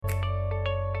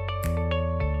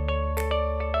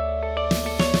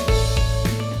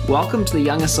Welcome to the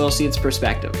Young Associates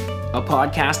Perspective, a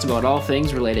podcast about all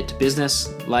things related to business,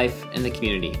 life, and the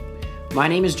community. My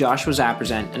name is Joshua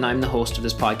Zappresent, and I'm the host of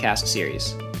this podcast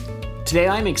series. Today,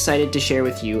 I'm excited to share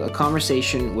with you a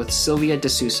conversation with Sylvia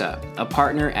D'Souza, a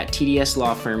partner at TDS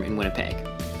Law Firm in Winnipeg.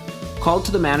 Called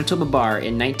to the Manitoba Bar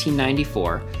in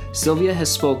 1994, Sylvia has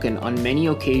spoken on many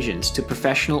occasions to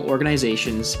professional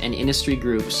organizations and industry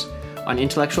groups on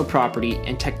intellectual property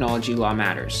and technology law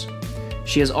matters.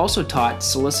 She has also taught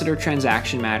solicitor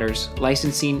transaction matters,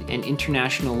 licensing, and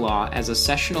international law as a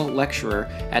sessional lecturer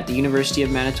at the University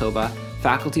of Manitoba,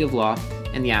 Faculty of Law,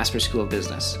 and the Asper School of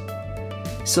Business.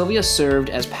 Sylvia served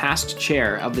as past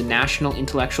chair of the National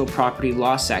Intellectual Property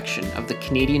Law section of the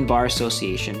Canadian Bar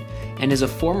Association and is a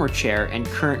former chair and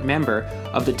current member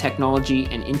of the Technology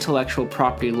and Intellectual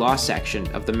Property Law section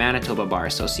of the Manitoba Bar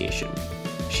Association.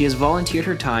 She has volunteered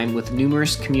her time with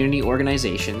numerous community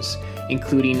organizations,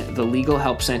 including the Legal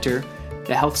Help Center,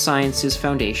 the Health Sciences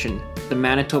Foundation, the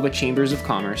Manitoba Chambers of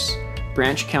Commerce,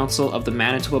 Branch Council of the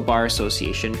Manitoba Bar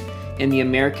Association, and the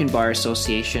American Bar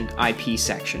Association IP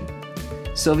section.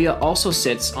 Sylvia also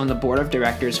sits on the board of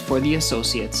directors for the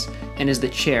Associates and is the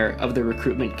chair of the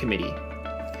recruitment committee.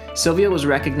 Sylvia was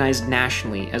recognized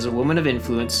nationally as a woman of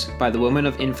influence by the Women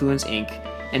of Influence Inc.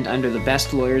 and under the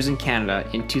Best Lawyers in Canada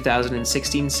in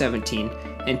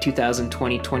 2016-17 and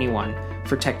 2020-21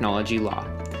 for technology law.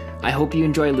 I hope you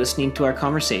enjoy listening to our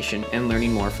conversation and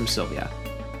learning more from Sylvia.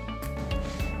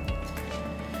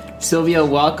 Sylvia,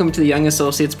 welcome to the Young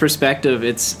Associates Perspective.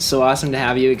 It's so awesome to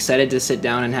have you. Excited to sit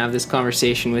down and have this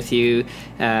conversation with you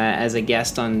as a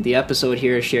guest on the episode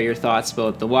here, share your thoughts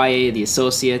about the YA, the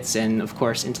Associates, and of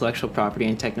course, intellectual property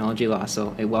and technology law. So,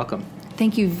 welcome.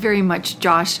 Thank you very much,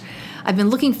 Josh. I've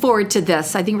been looking forward to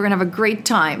this. I think we're going to have a great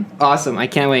time. Awesome. I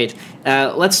can't wait.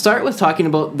 Let's start with talking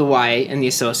about the YA and the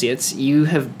Associates. You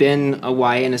have been a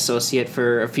YA and Associate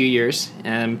for a few years,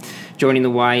 joining the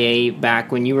YA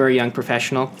back when you were a young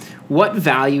professional. What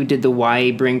value did the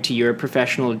YA bring to your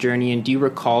professional journey, and do you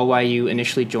recall why you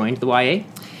initially joined the YA?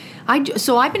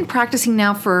 So I've been practicing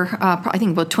now for, I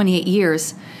think, about 28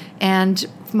 years. And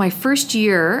my first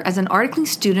year as an articling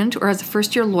student or as a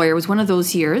first-year lawyer was one of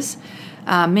those years.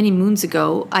 Many moons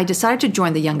ago, I decided to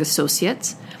join the Young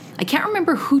Associates. I can't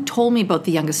remember who told me about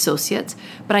the Young Associates,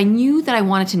 but I knew that I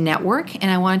wanted to network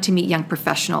and I wanted to meet young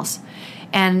professionals.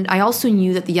 And I also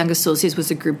knew that the Young Associates was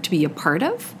a group to be a part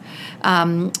of.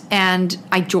 And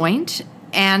I joined,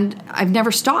 and I've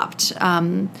never stopped,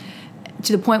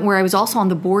 to the point where I was also on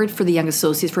the board for the Young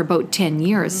Associates for about 10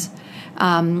 years,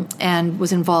 and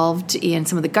was involved in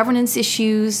some of the governance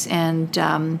issues and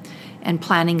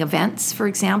planning events, for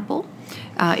example.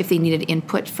 If they needed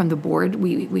input from the board,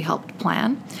 we helped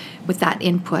plan with that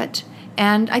input.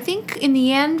 And I think in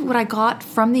the end, what I got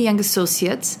from the Young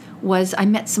Associates was I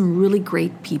met some really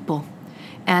great people.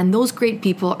 And those great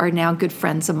people are now good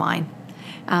friends of mine.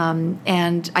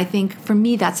 And I think for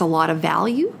me, that's a lot of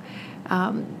value.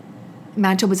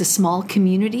 Manitoba is a small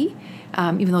community.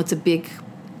 Even though it's a big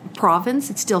province,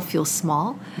 it still feels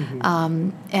small. Mm-hmm.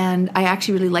 And I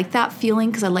actually really like that feeling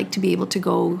because I like to be able to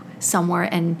go somewhere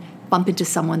and bump into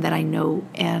someone that I know,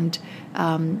 and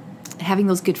having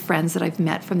those good friends that I've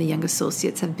met from the Young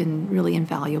Associates have been really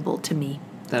invaluable to me.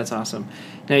 That's awesome.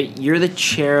 Now, you're the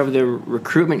chair of the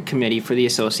recruitment committee for the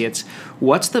Associates.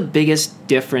 What's the biggest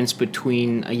difference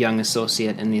between a Young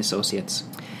Associate and the Associates?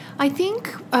 I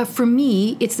think for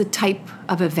me, it's the type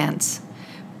of events.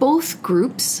 Both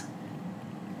groups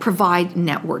provide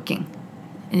networking.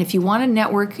 And if you want to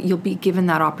network, you'll be given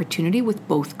that opportunity with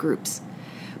both groups.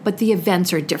 But the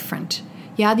events are different.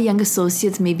 Yeah, the Young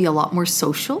Associates may be a lot more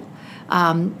social,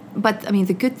 but I mean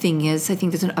the good thing is I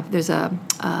think there's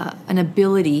an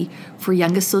ability for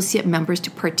Young Associate members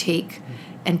to partake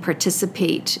and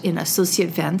participate in associate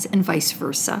events and vice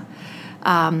versa.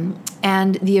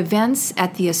 And the events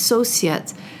at the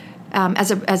Associates,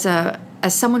 as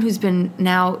someone who's been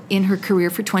now in her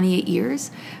career for 28 years,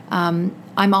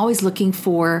 I'm always looking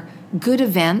for good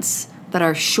events that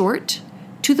are short,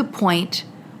 to the point,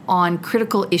 on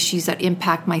critical issues that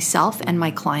impact myself and my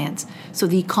clients. So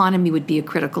the economy would be a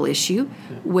critical issue,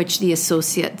 which the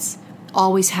Associates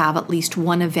always have at least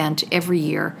one event every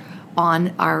year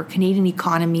on our Canadian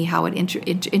economy, how it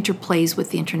interplays with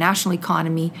the international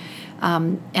economy.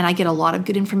 And I get a lot of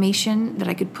good information that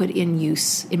I could put in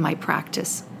use in my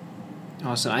practice.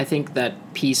 Awesome. I think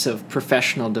that piece of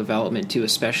professional development, too,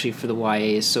 especially for the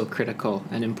YA, is so critical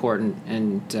and important,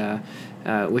 and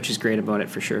which is great about it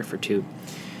for sure, for two.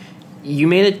 You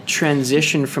made a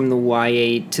transition from the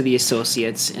YA to the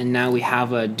associates, and now we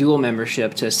have a dual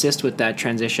membership to assist with that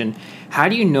transition. How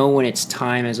do you know when it's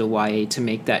time as a YA to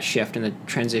make that shift and the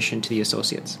transition to the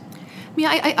associates?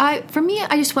 For me,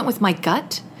 I just went with my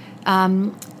gut.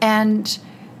 And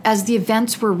as the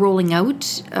events were rolling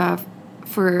out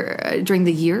during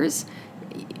the years,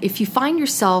 if you find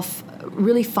yourself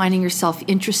really finding yourself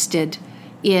interested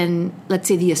in, let's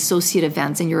say, the associate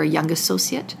events, and you're a young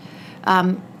associate,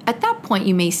 at that point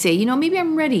you may say, maybe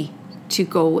I'm ready to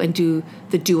go and do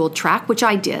the dual track, which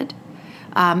I did,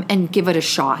 and give it a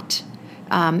shot.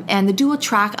 And the dual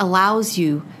track allows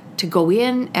you to go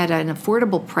in at an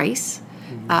affordable price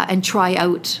and try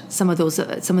out some of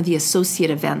the associate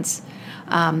events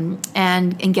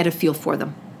and get a feel for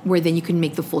them, where then you can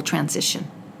make the full transition.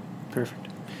 Perfect.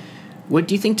 What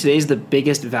do you think today is the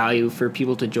biggest value for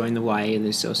people to join the YA and the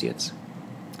associates?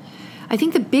 I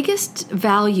think the biggest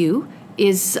value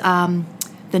is the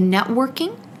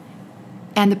networking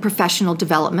and the professional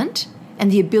development and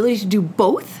the ability to do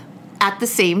both at the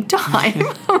same time,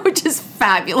 which is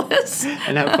fabulous.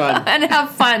 And have fun. And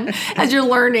have fun as you're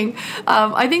learning.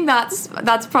 I think that's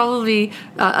probably,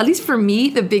 at least for me,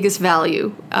 the biggest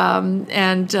value.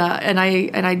 And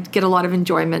I get a lot of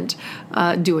enjoyment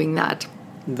doing that.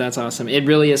 That's awesome. It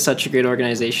really is such a great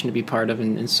organization to be part of,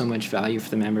 and so much value for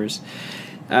the members.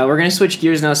 We're going to switch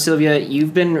gears now. Sylvia,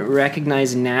 you've been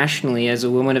recognized nationally as a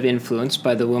Woman of Influence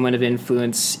by the Women of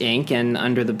Influence, Inc. and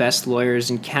under the Best Lawyers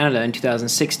in Canada in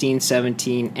 2016,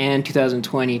 17, and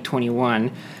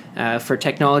 2020-21 for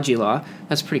technology law.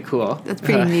 That's pretty cool. That's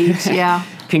pretty neat, yeah.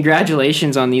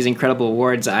 Congratulations on these incredible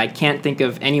awards. I can't think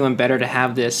of anyone better to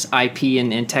have this IP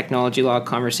and technology law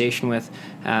conversation with.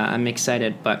 I'm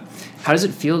excited. But how does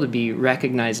it feel to be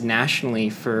recognized nationally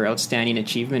for outstanding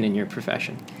achievement in your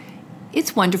profession?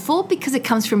 It's wonderful because it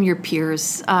comes from your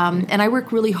peers. And I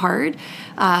work really hard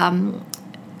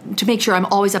to make sure I'm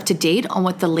always up to date on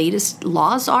what the latest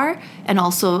laws are. And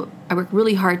also, I work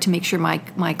really hard to make sure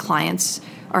my clients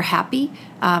are happy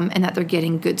and that they're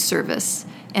getting good service.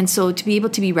 And so to be able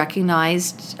to be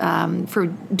recognized for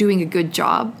doing a good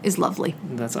job is lovely.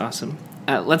 That's awesome.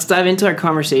 Let's dive into our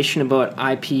conversation about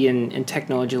IP and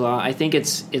technology law. I think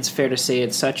it's fair to say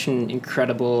it's such an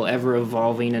incredible,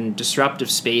 ever-evolving and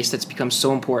disruptive space that's become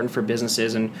so important for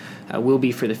businesses and will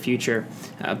be for the future.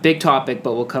 Big topic,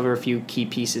 but we'll cover a few key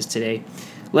pieces today.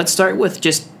 Let's start with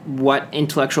just what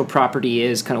intellectual property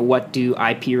is, kind of what do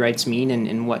IP rights mean,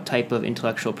 and what type of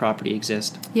intellectual property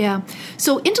exists. Yeah.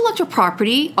 So intellectual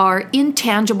property are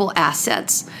intangible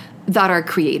assets that are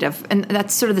creative, and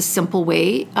that's sort of the simple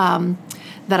way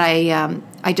that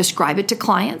I describe it to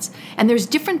clients. And there's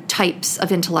different types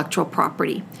of intellectual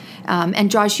property.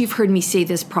 And Josh, you've heard me say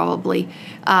this probably.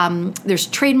 There's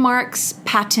trademarks,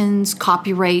 patents,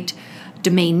 copyright,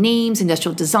 domain names,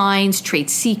 industrial designs, trade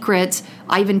secrets.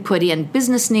 I even put in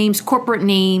business names, corporate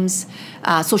names,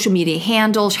 social media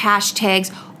handles,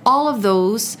 hashtags. All of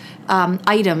those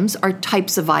items are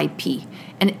types of IP.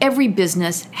 And every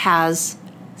business has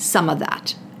some of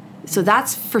that. So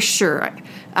that's for sure.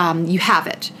 You have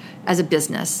it as a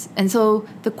business. And so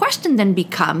the question then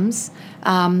becomes,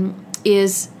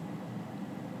 is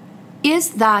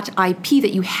that IP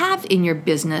that you have in your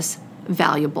business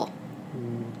valuable?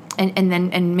 And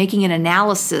then making an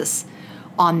analysis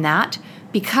on that,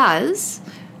 because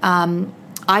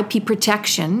IP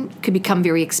protection could become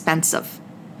very expensive.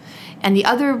 And the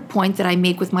other point that I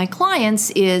make with my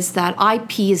clients is that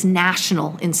IP is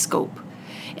national in scope.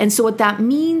 And so what that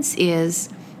means is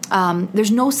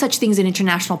there's no such thing as an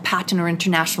international patent or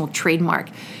international trademark.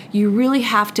 You really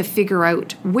have to figure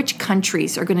out which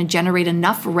countries are going to generate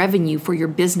enough revenue for your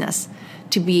business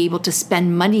to be able to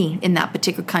spend money in that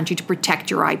particular country to protect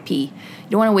your IP. You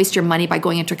don't want to waste your money by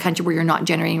going into a country where you're not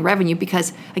generating revenue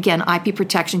because, again, IP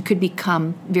protection could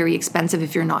become very expensive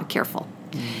if you're not careful.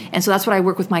 And so that's what I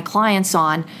work with my clients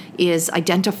on, is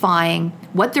identifying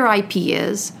what their IP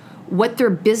is, what their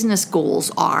business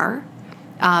goals are,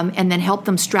 and then help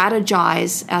them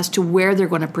strategize as to where they're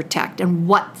going to protect and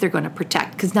what they're going to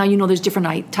protect. Because now there's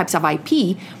different types of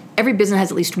IP. Every business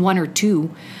has at least one or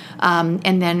two.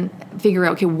 And then figure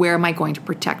out, okay, where am I going to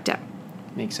protect it?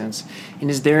 Makes sense. And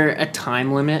is there a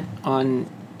time limit on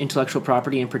intellectual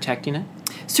property and protecting it?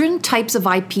 Certain types of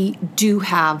IP do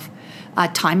have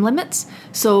time limits.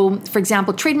 So, for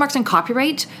example, trademarks and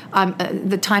copyright,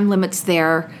 the time limits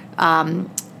there,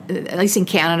 at least in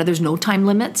Canada, there's no time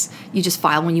limits. You just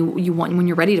file when you want, when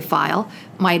you're ready to file.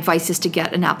 My advice is to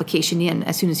get an application in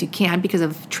as soon as you can because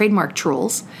of trademark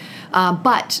trolls.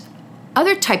 But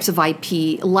other types of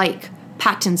IP, like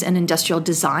patents and industrial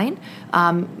design.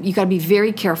 You got to be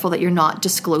very careful that you're not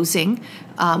disclosing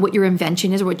what your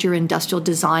invention is or what your industrial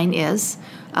design is,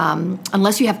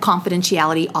 unless you have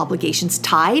confidentiality obligations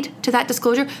tied to that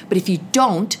disclosure. But if you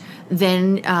don't,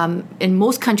 then in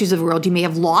most countries of the world, you may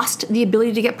have lost the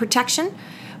ability to get protection.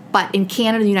 But in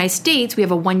Canada and the United States, we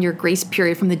have a 1-year grace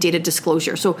period from the date of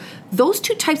disclosure. So those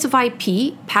two types of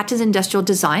IP, patents and industrial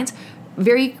designs,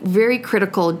 very, very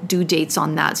critical due dates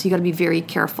on that. So you got to be very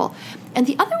careful. And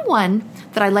the other one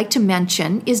that I like to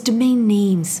mention is domain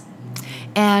names.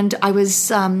 And I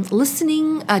was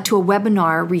listening to a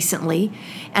webinar recently,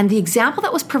 and the example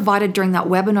that was provided during that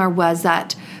webinar was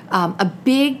that a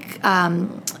big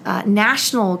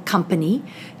national company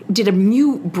did a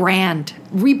new brand,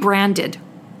 rebranded.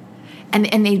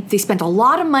 And they spent a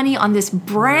lot of money on this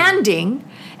branding,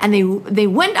 and they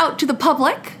went out to the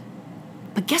public,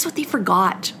 but guess what they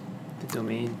forgot?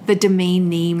 The domain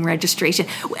name registration.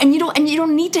 And you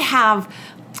don't need to have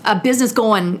a business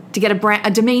going to get a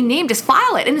domain name, just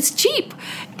file it, and it's cheap.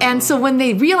 And so when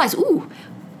they realized,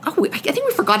 I think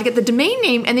we forgot to get the domain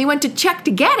name, and they went to check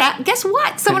to get it. Guess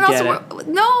what? Someone was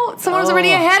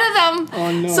already ahead of them.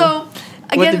 Oh no! So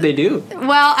again, what did they do?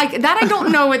 Well, I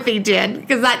don't know what they did,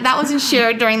 because that wasn't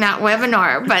shared during that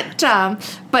webinar.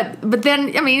 But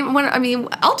then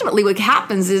ultimately what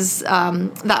happens is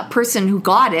that person who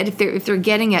got it, if they're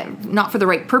getting it not for the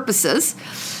right purposes,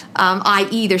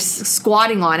 i.e. they're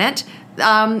squatting on it,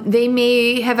 they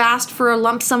may have asked for a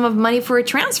lump sum of money for a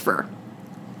transfer.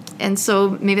 And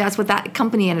so maybe that's what that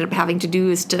company ended up having to do,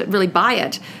 is to really buy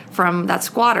it from that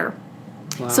squatter.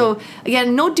 Wow. So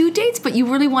again, no due dates, but you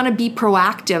really want to be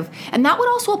proactive. And that would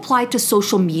also apply to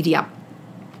social media.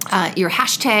 Your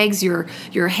hashtags,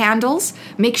 your handles,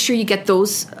 make sure you get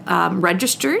those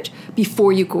registered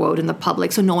before you go out in the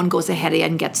public, so no one goes ahead of you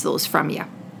and gets those from you.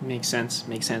 Makes sense.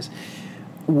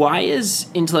 Why is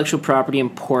intellectual property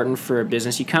important for a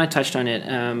business? You kind of touched on it,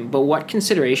 but what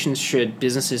considerations should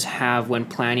businesses have when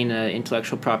planning an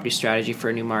intellectual property strategy for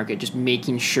a new market? Just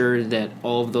making sure that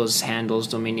all of those handles,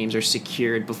 domain names are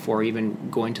secured before even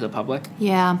going to the public?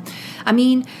 Yeah.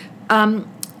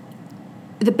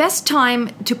 The best time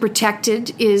to protect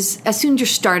it is as soon as you're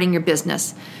starting your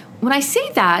business. When I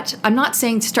say that, I'm not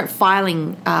saying to start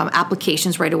filing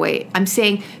applications right away. I'm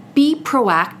saying be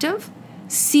proactive.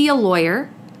 See a lawyer,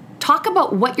 talk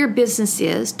about what your business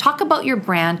is, talk about your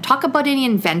brand, talk about any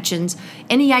inventions,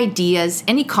 any ideas,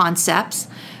 any concepts,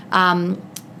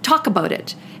 talk about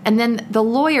it. And then the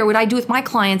lawyer, what I do with my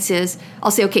clients is I'll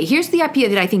say, okay, here's the IP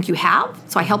that I think you have.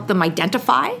 So I help them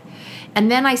identify. And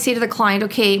then I say to the client,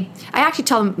 okay, I actually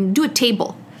tell them, do a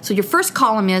table. So your first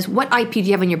column is, what IP do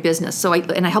you have in your business? So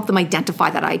I help them identify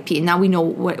that IP. And now we know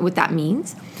what that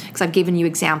means, because I've given you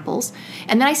examples.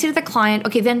 And then I say to the client,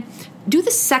 okay, then do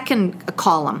the second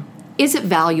column. Is it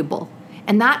valuable?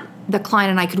 And that the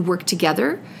client and I could work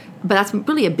together, but that's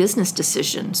really a business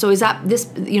decision. So is that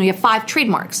this, you have 5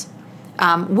 trademarks.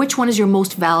 Which one is your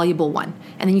most valuable one?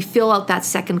 And then you fill out that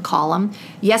second column.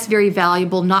 Yes, very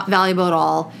valuable, not valuable at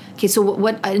all. Okay, so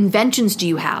what inventions do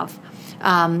you have?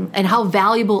 And how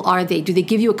valuable are they? Do they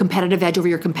give you a competitive edge over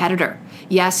your competitor?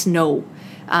 Yes, no.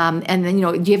 And then, do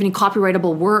you have any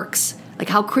copyrightable works? Like,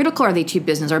 how critical are they to your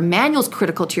business? Are manuals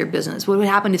critical to your business? What would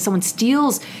happen if someone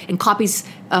steals and copies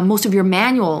most of your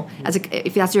manual?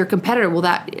 If that's your competitor, will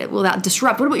that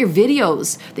disrupt? What about your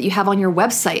videos that you have on your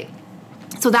website?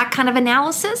 So that kind of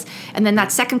analysis, and then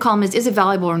that second column is it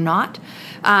valuable or not?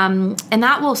 And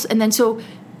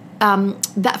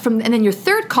then your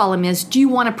third column is, do you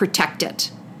want to protect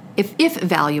it, if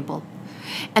valuable?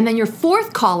 And then your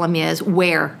fourth column is,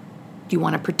 where do you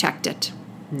want to protect it?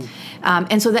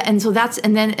 And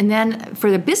then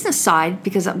for the business side,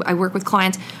 because I work with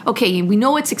clients, okay, we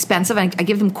know it's expensive. I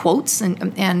give them quotes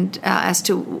and as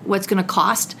to what's going to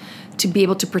cost to be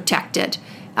able to protect it.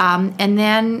 And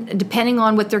then depending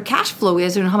on what their cash flow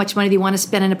is and how much money they want to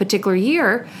spend in a particular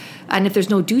year, and if there's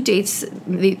no due dates,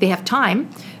 they have time,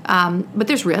 but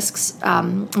there's risks.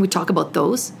 We talk about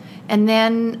those. And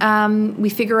then we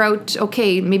figure out,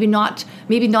 okay, maybe not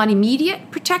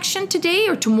immediate protection today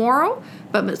or tomorrow,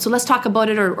 but so let's talk about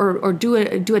it or do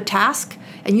a task,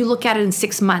 and you look at it in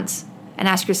 6 months and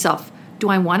ask yourself, do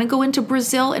I want to go into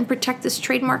Brazil and protect this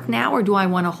trademark now, or do I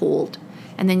want to hold?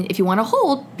 And then if you want to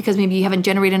hold, because maybe you haven't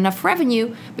generated enough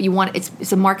revenue, but you want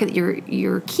it's a market that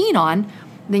you're keen on,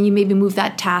 then you maybe move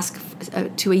that task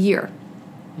to a year,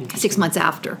 6 months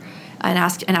after, and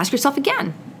ask yourself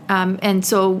again. And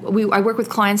so I work with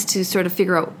clients to sort of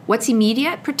figure out what's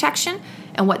immediate protection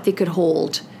and what they could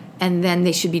hold, and then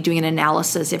they should be doing an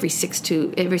analysis every 6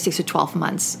 to 12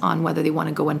 months on whether they want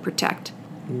to go and protect.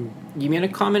 You made a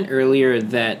comment earlier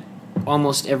that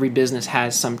almost every business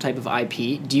has some type of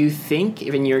IP. Do you think,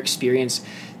 in your experience,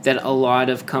 that a lot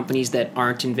of companies that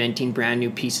aren't inventing brand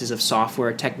new pieces of software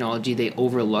or technology, they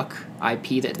overlook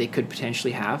IP that they could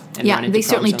potentially have? And Yeah, they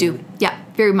certainly do. Yeah,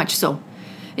 very much so.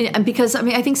 And because,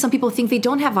 I think some people think they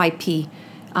don't have IP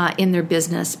in their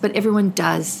business, but everyone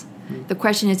does. Mm-hmm. The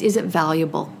question is it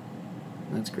valuable?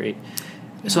 That's great.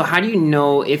 Yeah. So how do you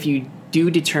know, if you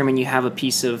do determine you have a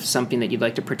piece of something that you'd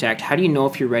like to protect, how do you know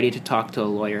if you're ready to talk to a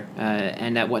lawyer?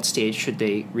 And at what stage should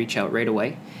they reach out? Right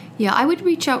away? Yeah, I would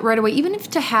reach out right away, even if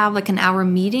to have like an hour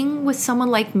meeting with someone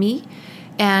like me,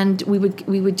 and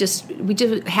we just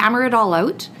hammer it all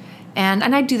out. And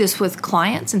I do this with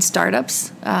clients and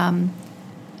startups, and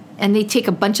they take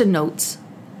a bunch of notes,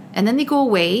 and then they go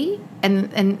away,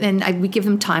 and we give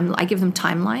them time. I give them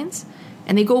timelines,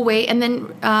 and they go away, and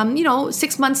then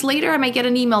 6 months later, I might get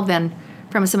an email then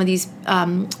from some of these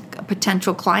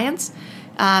potential clients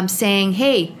saying,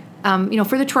 "Hey,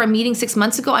 further to our meeting 6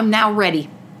 months ago, I'm now ready.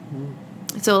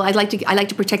 So I like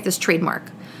to protect this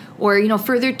trademark." Or,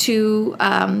 further to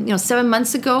 7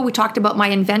 months ago, we talked about my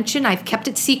invention. I've kept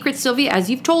it secret, Sylvia, as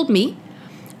you've told me.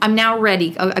 I'm now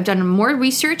ready. I've done more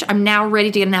research. I'm now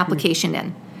ready to get an application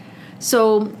in.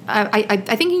 So I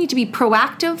think you need to be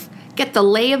proactive, get the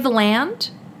lay of the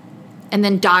land, and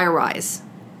then diarize.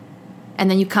 And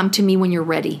then you come to me when you're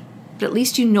ready. But at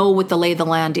least you know what the lay of the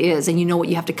land is, and you know what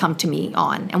you have to come to me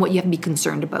on and what you have to be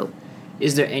concerned about.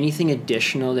 Is there anything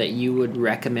additional that you would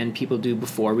recommend people do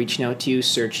before reaching out to you,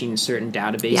 searching certain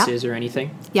databases or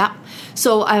anything? Yeah.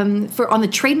 So on the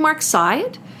trademark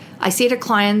side, I say to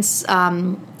clients,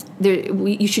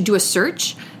 you should do a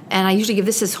search. And I usually give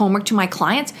this as homework to my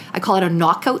clients. I call it a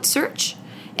knockout search.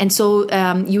 And so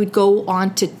you would go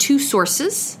on to two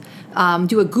sources,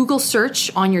 do a Google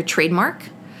search on your trademark.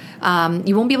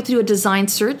 You won't be able to do a design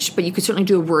search, but you could certainly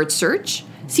do a word search.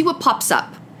 See what pops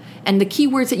up. And the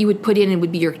keywords that you would put in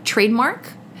would be your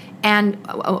trademark and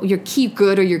your key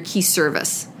good or your key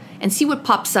service. And see what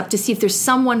pops up to see if there's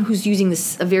someone who's using the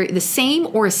same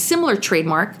or a similar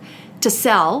trademark to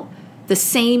sell the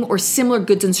same or similar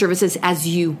goods and services as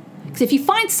you. Because if you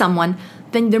find someone,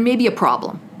 then there may be a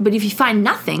problem. But if you find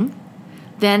nothing,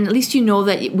 then at least you know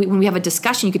that when we have a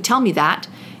discussion, you could tell me that,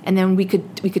 and then we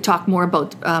could talk more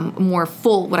about more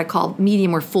full, what I call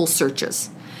medium or full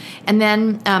searches. And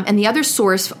then, and the other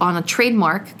source on a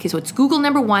trademark, okay, so it's Google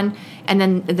number one, and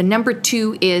then the number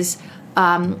two is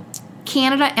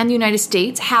Canada and the United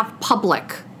States have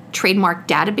public trademark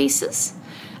databases.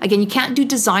 Again, you can't do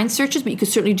design searches, but you could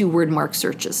certainly do word mark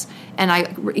searches. And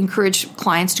I encourage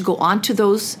clients to go onto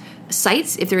those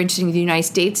sites if they're interested in the United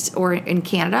States or in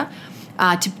Canada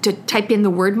to type in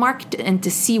the word mark and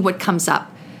to see what comes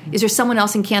up. Is there someone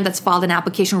else in Canada that's filed an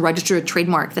application or registered a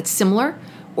trademark that's similar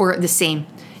or the same?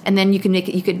 And then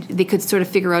they could sort of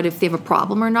figure out if they have a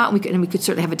problem or not. We could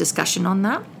certainly have a discussion on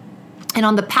that. And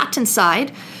on the patent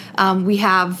side,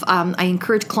 I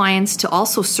encourage clients to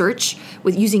also search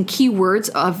with using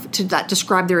keywords that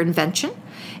describe their invention.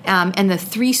 And the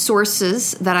three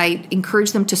sources that I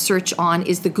encourage them to search on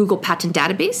is the Google Patent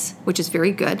Database, which is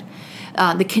very good,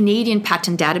 the Canadian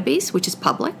Patent Database, which is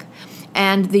public,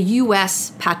 and the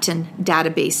U.S. Patent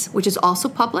Database, which is also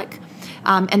public.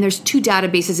 And there's two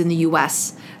databases in the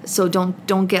U.S., so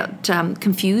don't get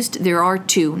confused. There are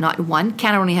two, not one.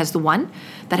 Canada only has the one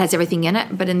that has everything in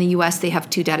it, but in the U.S. they have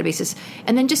two databases.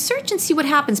 And then just search and see what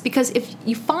happens, because if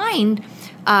you find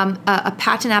a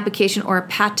patent application or a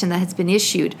patent that has been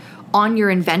issued on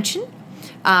your invention,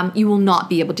 you will not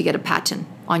be able to get a patent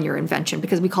on your invention,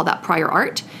 because we call that prior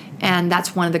art, and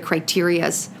that's one of the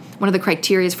criterias. One of the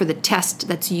criteria for the test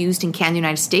that's used in Canada and the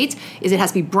United States is it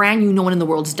has to be brand new, no one in the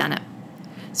world's done it.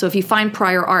 So if you find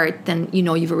prior art, then you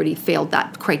know you've already failed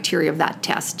that criteria of that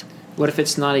test. What if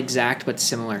it's not exact but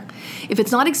similar? If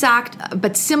it's not exact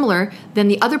but similar, then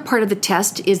the other part of the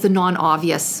test is the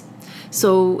non-obvious.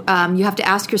 So you have to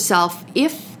ask yourself,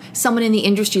 if someone in the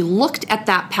industry looked at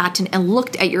that patent and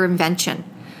looked at your invention,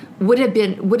 would have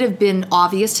been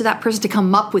obvious to that person to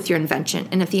come up with your invention?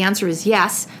 And if the answer is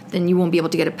yes, then you won't be able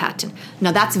to get a patent.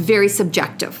 Now that's very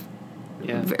subjective.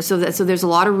 Yeah. So there's a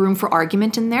lot of room for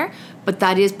argument in there, but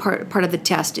that is part of the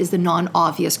test, is the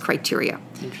non-obvious criteria.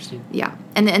 Interesting. Yeah,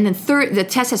 and then third, the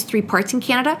test has three parts in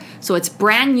Canada. So it's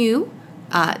brand new,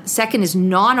 second is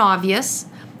non-obvious,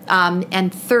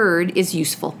 and third is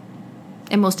useful.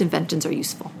 And most inventions are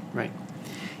useful. Right.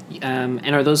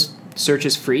 And are those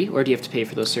searches free, or do you have to pay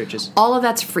for those searches? All of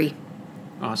that's free.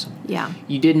 Awesome. Yeah.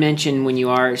 You did mention when you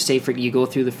are, say, you go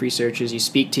through the free searches, you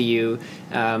speak to you,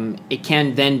 it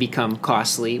can then become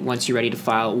costly once you're ready to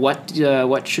file.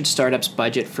 What should startups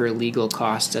budget for legal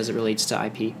costs as it relates to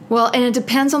IP? Well, and it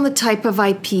depends on the type of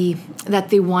IP that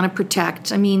they want to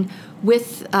protect. I mean,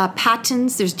 with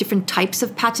patents, there's different types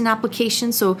of patent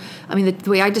applications. So, I mean, the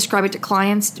way I describe it to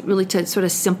clients, really to sort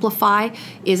of simplify,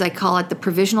 is I call it the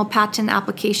provisional patent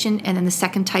application, and then the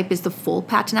second type is the full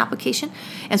patent application.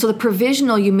 And so the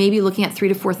provisional, you may be looking at $3,000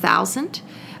 to $4,000.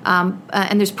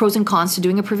 And there's pros and cons to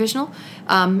doing a provisional.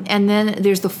 And then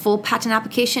there's the full patent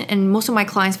application, and most of my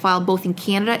clients file both in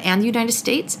Canada and the United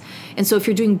States. And so if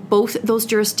you're doing both those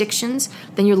jurisdictions,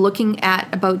 then you're looking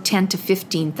at about $10,000 to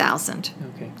 $15,000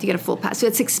 to get a full patent. So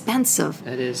it's expensive.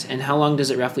 It is. And how long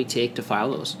does it roughly take to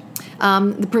file those?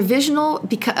 The provisional,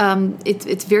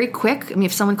 it's very quick. I mean,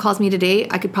 if someone calls me today,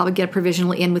 I could probably get a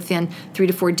provisional in within 3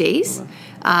 to 4 days. Okay.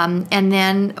 And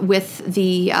then with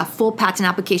the full patent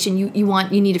application,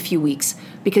 you need a few weeks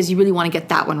because you really want to get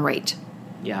that one right.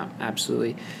 Yeah,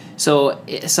 absolutely. So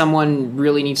someone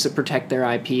really needs to protect their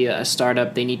IP, a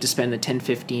startup, they need to spend the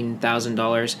 $10,000,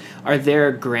 $15,000. Are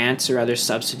there grants or other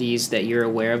subsidies that you're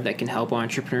aware of that can help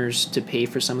entrepreneurs to pay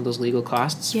for some of those legal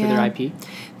costs for their IP?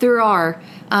 There are,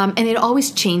 and it always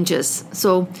changes.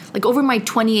 So like over my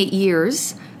 28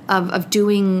 years of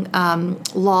doing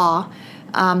law,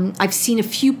 I've seen a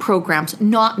few programs,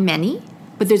 not many,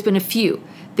 but there's been a few.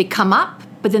 They come up,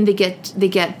 but then they get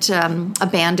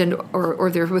abandoned or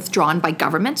they're withdrawn by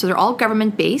government. So they're all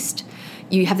government based.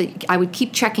 I would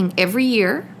keep checking every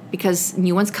year because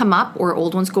new ones come up or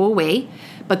old ones go away.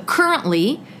 But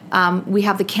currently, we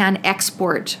have the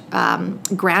CanExport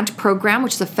grant program,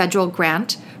 which is a federal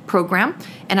grant program,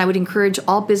 and I would encourage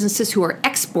all businesses who are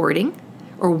exporting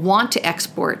or want to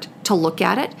export to look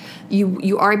at it.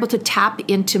 You are able to tap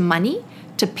into money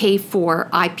to pay for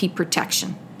IP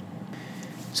protection.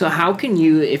 So how can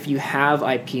you, if you have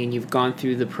IP and you've gone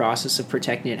through the process of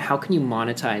protecting it, how can you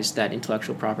monetize that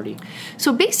intellectual property?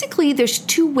 So basically, there's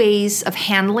two ways of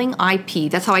handling IP.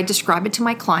 That's how I describe it to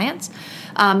my clients.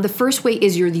 The first way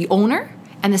is you're the owner,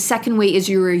 and the second way is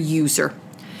you're a user.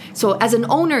 So as an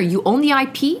owner, you own the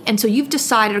IP, and so you've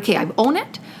decided, okay, I own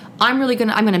it. I'm going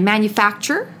to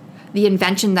manufacture the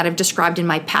invention that I've described in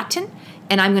my patent.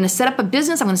 And I'm going to set up a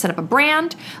business. I'm going to set up a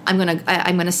brand. I'm going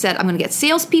to get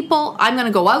salespeople. I'm going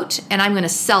to go out and I'm going to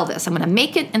sell this. I'm going to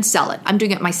make it and sell it. I'm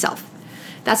doing it myself.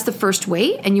 That's the first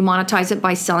way, and you monetize it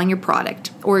by selling your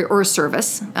product or a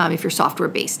service if you're software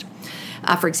based,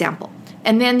 for example.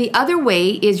 And then the other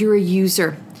way is you're a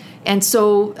user, and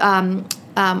so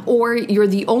or you're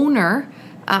the owner.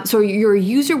 So you're a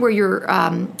user where you're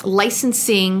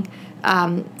licensing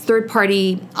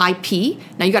third-party IP.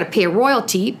 Now you got to pay a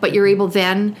royalty, but you're able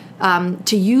then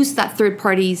to use that third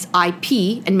party's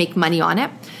IP and make money on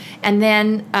it. And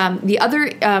then the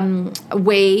other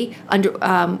way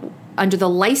under the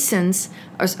license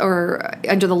or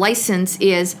under the license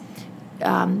is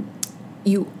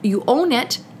you own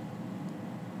it,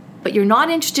 but you're not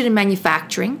interested in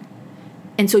manufacturing,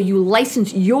 and so you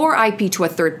license your IP to a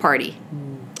third party,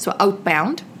 so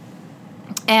outbound,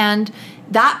 and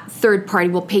that third party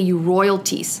will pay you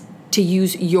royalties to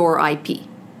use your IP.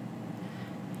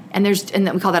 And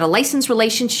then we call that a license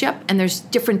relationship, and there's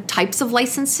different types of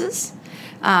licenses.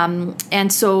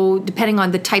 And so depending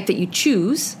on the type that you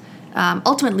choose,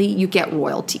 ultimately you get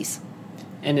royalties.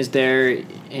 And is there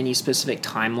any specific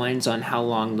timelines on how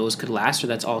long those could last, or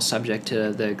that's all subject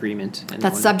to the agreement?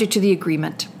 That's subject to the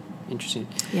agreement. Interesting.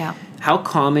 Yeah. How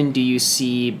common do you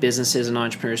see businesses and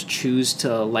entrepreneurs choose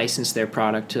to license their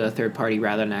product to a third party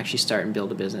rather than actually start and build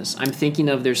a business? I'm thinking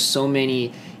of there's so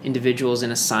many individuals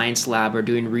in a science lab or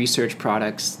doing research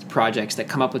projects that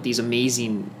come up with these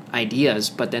amazing ideas,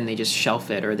 but then they just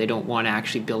shelf it or they don't want to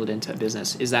actually build it into a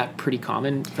business. Is that pretty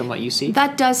common from what you see?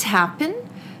 That does happen,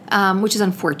 which is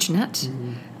unfortunate.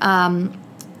 Mm-hmm.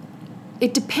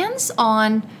 It depends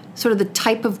on sort of the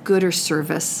type of good or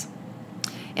service.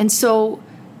 And so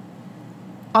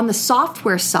on the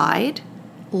software side,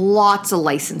 lots of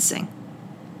licensing,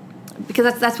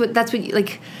 because that's what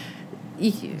like.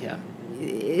 Yeah.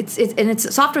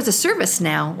 It's software as a service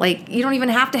now. Like you don't even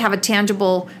have to have a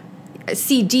tangible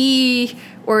CD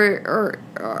or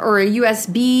a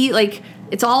USB. Like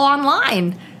it's all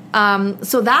online.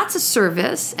 So that's a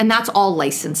service, and that's all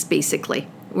licensed basically.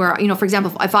 Where for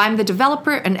example, if I'm the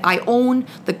developer and I own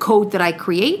the code that I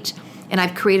create, and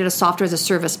I've created a software as a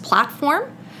service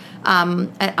platform,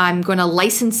 I'm going to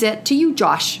license it to you,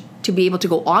 Josh, to be able to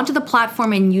go onto the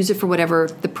platform and use it for whatever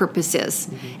the purpose is.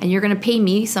 Mm-hmm. And you're going to pay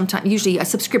me usually a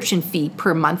subscription fee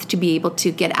per month to be able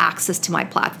to get access to my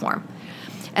platform.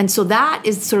 And so that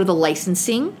is sort of the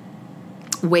licensing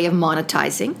way of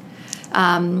monetizing.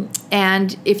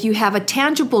 And if you have a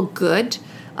tangible good,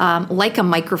 like a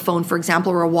microphone, for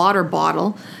example, or a water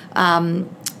bottle,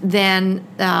 then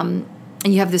and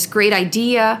you have this great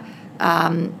idea,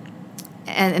 and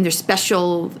there's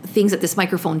special things that this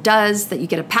microphone does that you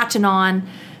get a patent on.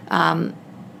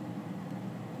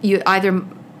 You either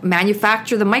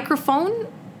manufacture the microphone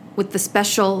with the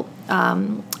special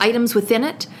items within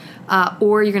it,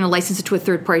 or you're going to license it to a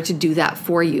third party to do that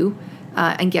for you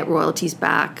and get royalties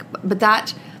back. But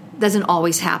that doesn't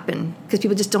always happen because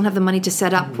people just don't have the money to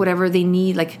set up whatever they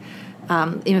need. Like,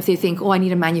 if they think, I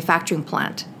need a manufacturing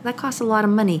plant, that costs a lot of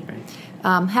money.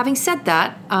 Right. Having said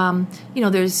that,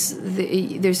 there's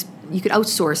you could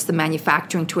outsource the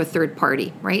manufacturing to a third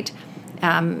party, right?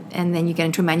 And then you get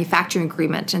into a manufacturing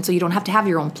agreement, and so you don't have to have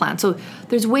your own plant. So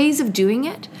there's ways of doing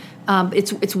it.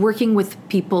 It's working with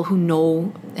people who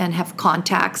know and have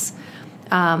contacts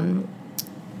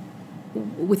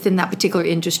within that particular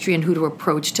industry and who to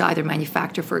approach to either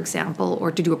manufacture, for example, or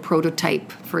to do a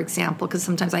prototype, for example. Because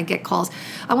sometimes I get calls,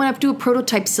 I want to do a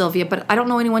prototype, Sylvia, but I don't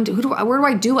know anyone. Where do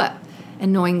I do it?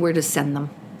 And knowing where to send them.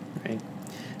 Right.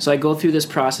 So I go through this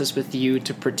process with you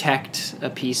to protect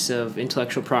a piece of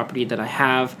intellectual property that I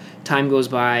have. Time goes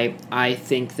by. I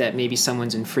think that maybe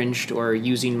someone's infringed or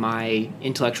using my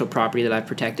intellectual property that I've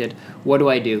protected. What do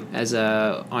I do as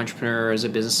a entrepreneur or as a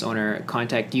business owner?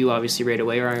 Contact you obviously right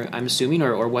away, or I'm assuming,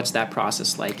 or what's that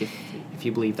process like if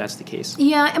you believe that's the case?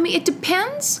 Yeah, I mean, it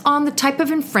depends on the type of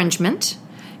infringement.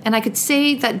 And I could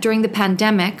say that during the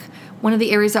pandemic, one of the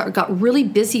areas that got really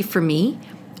busy for me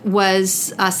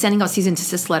was sending out cease and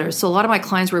desist letters. So a lot of my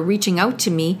clients were reaching out to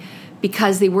me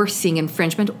because they were seeing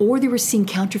infringement or they were seeing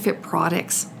counterfeit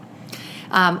products.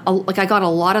 Like I got a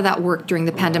lot of that work during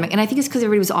the pandemic, and I think it's because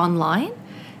everybody was online,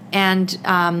 and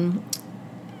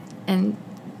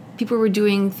people were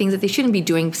doing things that they shouldn't be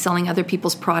doing, selling other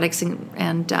people's products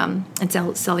and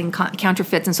selling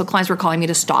counterfeits, and so clients were calling me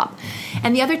to stop.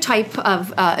 And the other type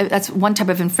of that's one type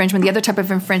of infringement. The other type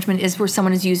of infringement is where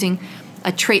someone is using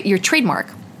your trademark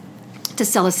to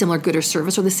sell a similar good or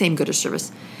service or the same good or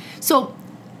service. So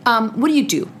what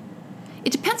do?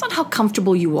 It depends on how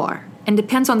comfortable you are and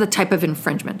depends on the type of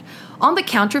infringement. On the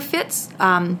counterfeits,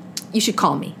 you should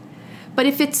call me. But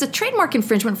if it's a trademark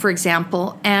infringement, for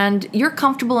example, and you're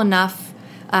comfortable enough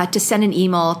to send an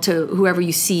email to whoever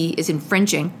you see is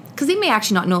infringing, because they may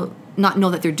actually not know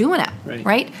that they're doing it,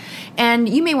 right? And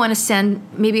you may want to send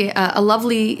maybe a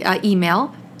lovely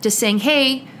email just saying,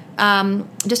 hey,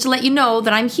 just to let you know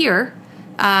that I'm here,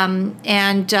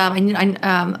 and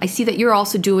I see that you're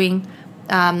also doing,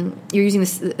 you're using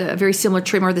this very similar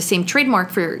trademark, the same trademark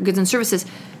for goods and services.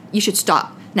 You should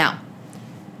stop. Now,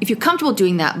 if you're comfortable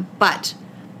doing that, but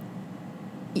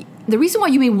the reason why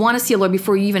you may want to see a lawyer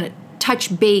before you even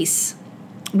touch base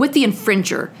with the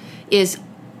infringer is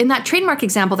in that trademark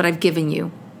example that I've given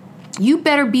you, you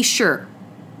better be sure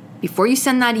before you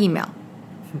send that email,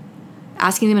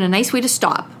 asking them in a nice way to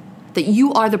stop, that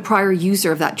you are the prior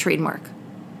user of that trademark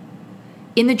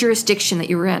in the jurisdiction that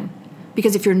you're in.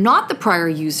 Because if you're not the prior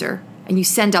user and you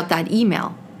send out that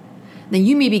email, then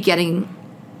you may be getting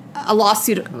a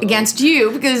lawsuit against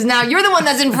you because now you're the one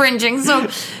that's infringing. So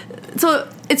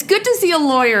it's good to see a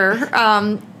lawyer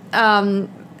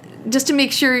just to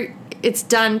make sure it's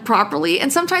done properly.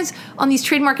 And sometimes on these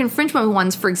trademark infringement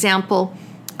ones, for example,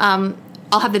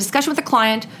 I'll have the discussion with the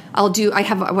client. I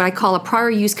have what I call a prior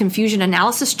use confusion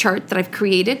analysis chart that I've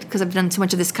created because I've done so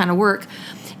much of this kind of work.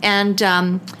 And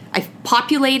I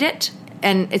populate it,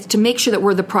 and it's to make sure that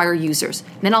we're the prior users.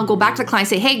 And then I'll go back to the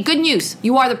client and say, hey, good news,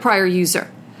 you are the prior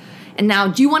user. And now,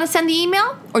 do you want to send the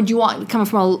email, or do you want it coming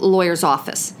from a lawyer's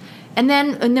office? And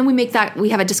then we make that. We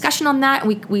have a discussion on that,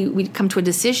 and we come to a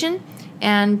decision,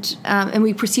 and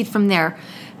we proceed from there.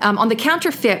 On the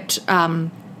counterfeit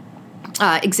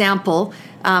example,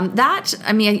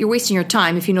 you're wasting your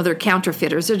time if you know they're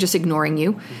counterfeiters. They're just ignoring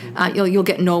you. You'll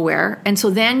get nowhere. And so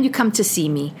then you come to see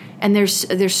me, and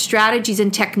there's strategies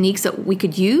and techniques that we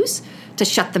could use to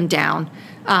shut them down.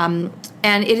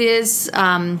 And it is,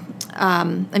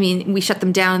 we shut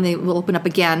them down and they will open up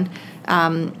again.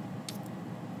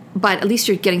 But at least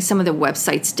you're getting some of the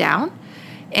websites down.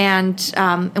 And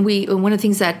one of the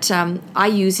things that I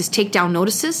use is takedown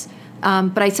notices.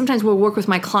 But I sometimes will work with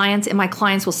my clients, and my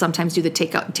clients will sometimes do the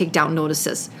takedown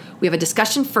notices. We have a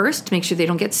discussion first to make sure they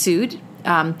don't get sued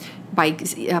by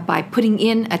putting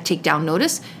in a takedown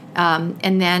notice.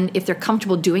 And then if they're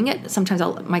comfortable doing it, sometimes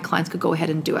my clients could go ahead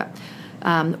and do it.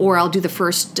 or I'll do the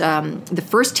first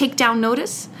takedown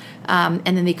notice, and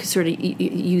then they could sort of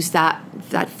use that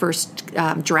first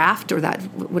draft, or that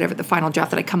whatever the final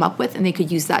draft that I come up with, and they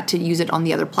could use that to use it on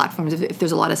the other platforms if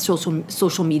there's a lot of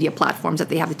social media platforms that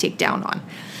they have to take down on.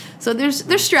 So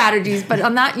there's strategies, but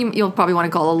on that you'll probably want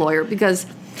to call a lawyer, because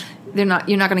you're not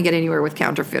going to get anywhere with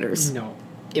counterfeiters. No.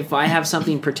 If I have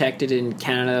something protected in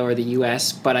Canada or the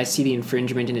US, but I see the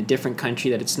infringement in a different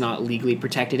country that it's not legally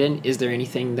protected in, is there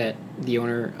anything that the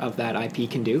owner of that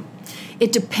IP can do?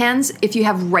 It depends if you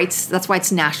have rights. That's why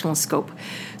it's national scope.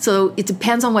 So it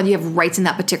depends on whether you have rights in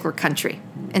that particular country.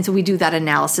 And so we do that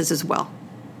analysis as well.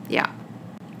 Yeah.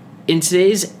 In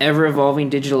today's ever-evolving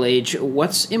digital age,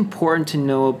 what's important to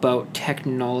know about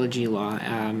technology law,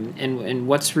 and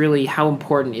what's really, how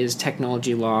important is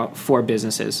technology law for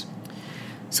businesses?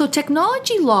 So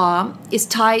technology law is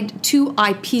tied to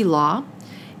IP law,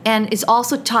 and is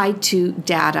also tied to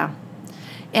data.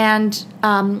 And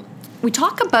we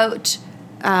talk about,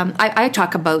 I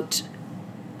talk about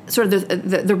sort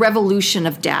of the revolution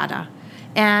of data.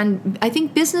 And I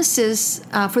think businesses,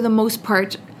 for the most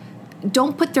part,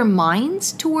 don't put their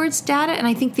minds towards data, and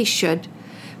I think they should,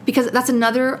 because that's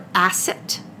another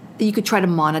asset that you could try to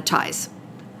monetize.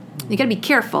 You got to be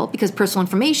careful, because personal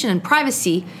information and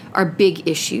privacy are big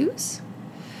issues.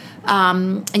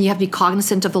 And you have to be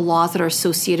cognizant of the laws that are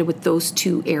associated with those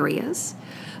two areas.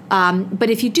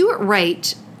 But if you do it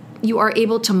right, you are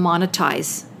able to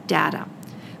monetize data.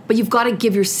 But you've got to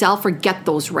give yourself or get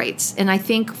those rights. And I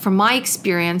think from my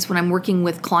experience, when I'm working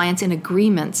with clients in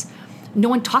agreements, no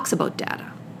one talks about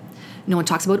data. No one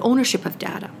talks about ownership of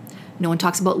data. No one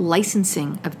talks about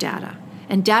licensing of data.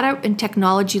 And data and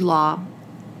technology law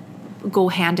go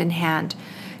hand in hand,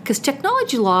 because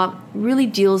technology law really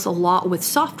deals a lot with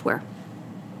software,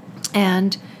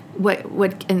 and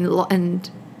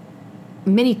and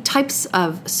many types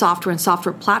of software and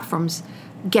software platforms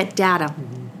get data,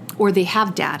 or they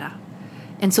have data.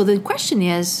 And so the question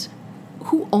is,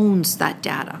 who owns that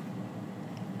data?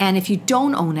 And if you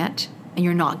don't own it, and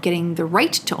you're not getting the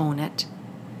right to own it,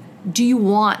 do you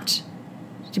want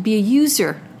to be a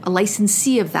user, a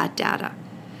licensee of that data?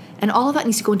 And all of that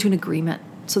needs to go into an agreement,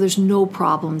 so there's no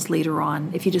problems later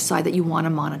on if you decide that you want to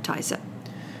monetize it.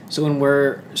 So when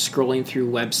we're scrolling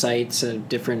through websites,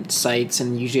 different sites,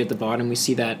 and usually at the bottom we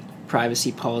see that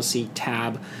privacy policy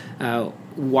tab,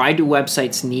 why do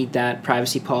websites need that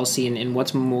privacy policy, and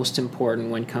what's most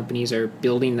important when companies are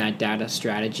building that data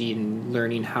strategy and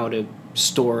learning how to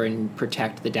store and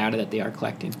protect the data that they are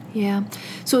collecting? Yeah.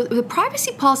 So the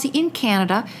privacy policy in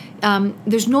Canada,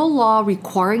 there's no law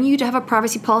requiring you to have a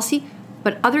privacy policy,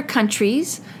 but other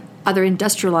countries, other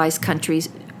industrialized countries,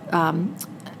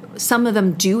 some of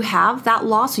them do have that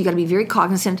law, so you got to be very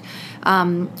cognizant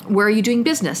where are you doing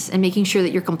business and making sure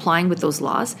that you're complying with those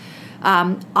laws.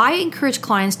 I encourage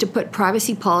clients to put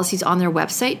privacy policies on their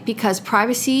website, because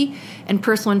privacy and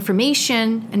personal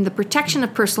information and the protection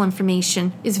of personal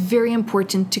information is very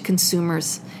important to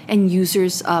consumers and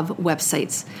users of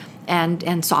websites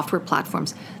and software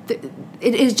platforms.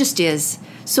 It just is.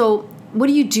 So what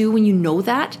do you do when you know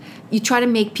that? You try to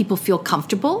make people feel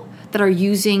comfortable that are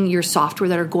using your software,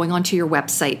 that are going onto your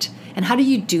website. And how do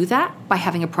you do that? By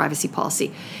having a privacy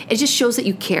policy. It just shows that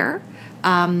you care.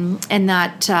 And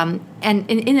that, and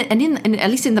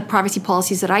at least in the privacy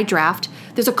policies that I draft,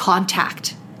 there's a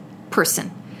contact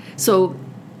person. So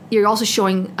you're also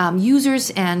showing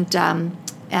users and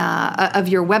of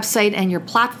your website and your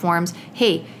platforms,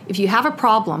 hey, if you have a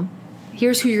problem,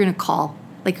 here's who you're going to call.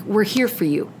 Like, we're here for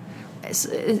you.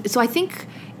 So I think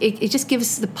it just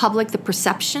gives the public the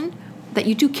perception that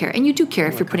you do care, and you do care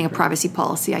if you're putting a privacy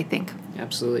policy, I think.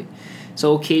 Absolutely.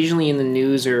 So occasionally in the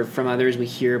news or from others, we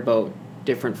hear about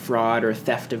different fraud or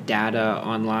theft of data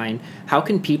online. How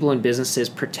can people and businesses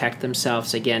protect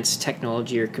themselves against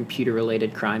technology or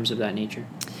computer-related crimes of that nature?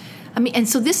 I mean, and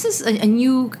so this is a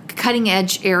new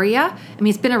cutting-edge area. I mean,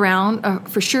 it's been around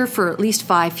for sure for at least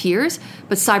 5 years,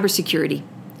 but cybersecurity.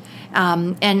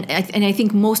 And I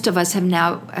think most of us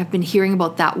have been hearing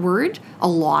about that word a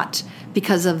lot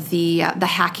because of the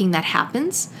hacking that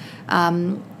happens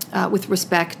with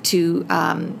respect to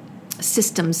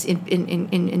systems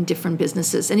in different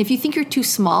businesses. And if you think you're too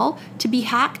small to be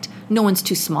hacked, no one's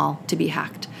too small to be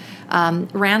hacked.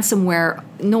 Ransomware,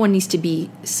 no one needs to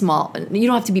be small. You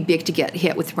don't have to be big to get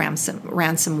hit with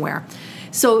ransomware.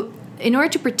 So in order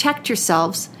to protect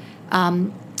yourselves,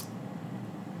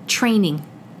 training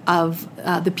of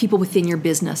the people within your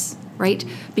business, right?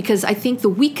 Because I think the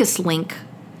weakest link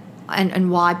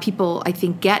and why people, I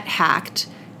think, get hacked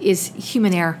is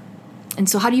human error. And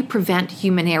so how do you prevent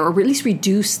human error, or at least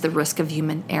reduce the risk of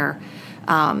human error?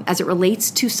 as it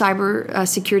relates to cyber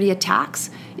security attacks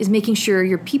is making sure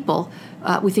your people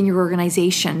within your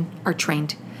organization are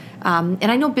trained.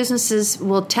 And I know businesses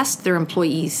will test their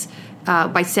employees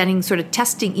by sending sort of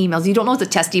testing emails. You don't know it's a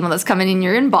test email that's coming in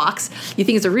your inbox. You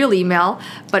think it's a real email,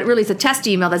 but really it's a test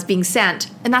email that's being sent,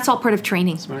 and that's all part of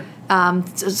training. Smart.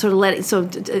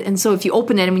 So if you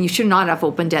open it and when you should not have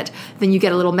opened it, then you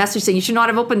get a little message saying you should not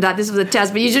have opened that. This was a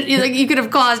test, but you could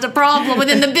have caused a problem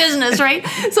within the business, right?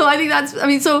 So I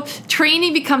think so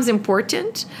training becomes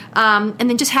important, and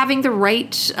then just having the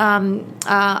right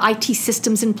IT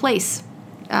systems in place.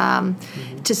 I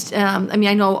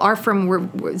know our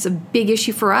firm it's a big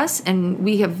issue for us, and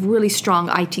we have really strong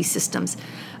IT systems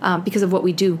because of what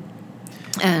we do,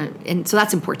 and so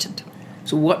that's important.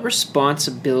 So what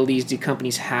responsibilities do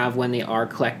companies have when they are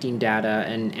collecting data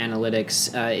and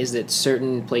analytics? Is it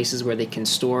certain places where they can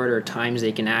store it, or times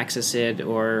they can access it,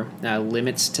 or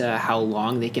limits to how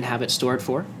long they can have it stored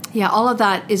for? Yeah, all of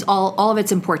that is all of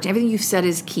it's important. Everything you've said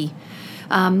is key,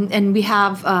 and we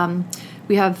have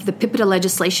the PIPEDA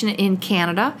legislation in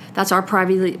Canada. That's our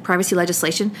privacy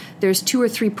legislation. There's 2 or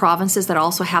 3 provinces that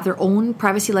also have their own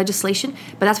privacy legislation,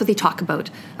 but that's what they talk about.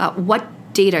 What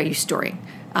data are you storing?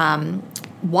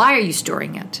 Why are you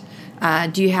storing it?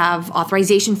 Do you have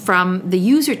authorization from the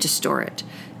user to store it?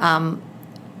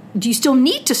 Do you still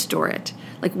need to store it?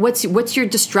 Like, what's your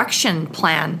destruction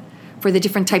plan for the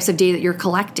different types of data that you're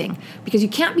collecting? Because you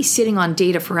can't be sitting on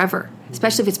data forever,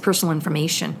 especially if it's personal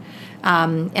information.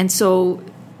 And so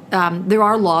there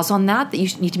are laws on that you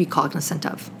need to be cognizant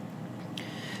of.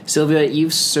 Sylvia,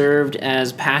 you've served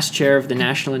as past chair of the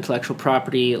National Intellectual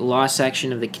Property Law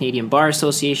Section of the Canadian Bar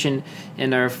Association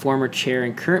and are former chair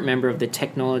and current member of the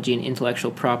Technology and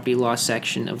Intellectual Property Law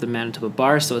Section of the Manitoba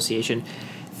Bar Association.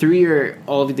 Through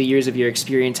all of the years of your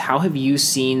experience, how have you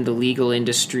seen the legal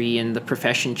industry and the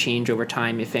profession change over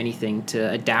time, if anything,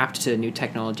 to adapt to new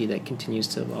technology that continues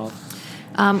to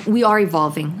evolve? We are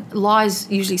evolving. Law is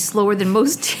usually slower than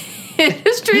most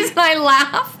industries, and I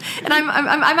laugh. And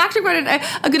I'm actually quite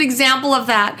a good example of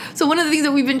that. So one of the things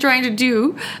that we've been trying to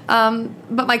do,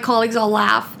 but my colleagues all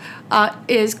laugh,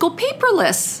 is go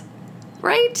paperless,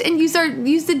 right? And use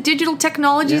the digital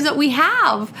technologies that we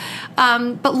have.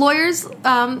 But lawyers,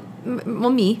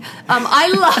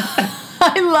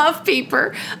 I love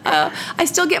paper. I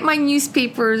still get my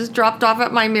newspapers dropped off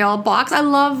at my mailbox. I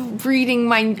love reading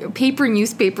my paper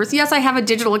newspapers. Yes, I have a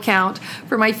digital account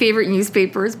for my favorite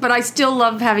newspapers, but I still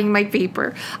love having my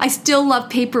paper. I still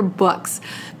love paper books.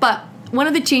 But one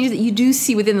of the changes that you do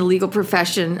see within the legal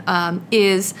profession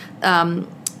is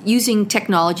using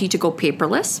technology to go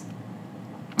paperless.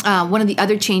 One of the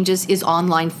other changes is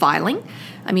online filing.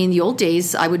 I mean, in the old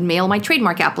days, I would mail my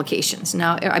trademark applications.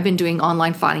 Now, I've been doing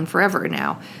online filing forever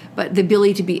now. But the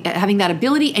ability to be having that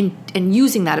ability and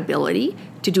using that ability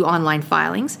to do online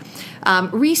filings.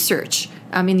 Research.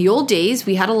 In the old days,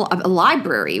 we had a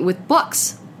library with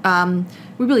books.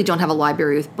 We really don't have a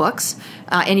library with books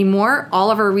anymore. All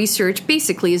of our research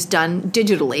basically is done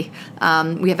digitally.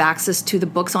 We have access to the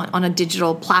books on a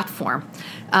digital platform.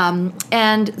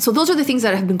 And so those are the things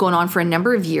that have been going on for a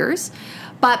number of years.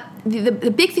 But the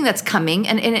big thing that's coming,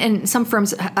 and some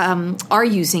firms are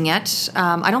using it,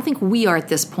 I don't think we are at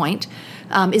this point,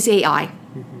 is AI.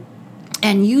 Mm-hmm.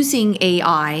 And using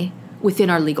AI within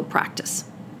our legal practice.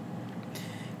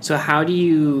 So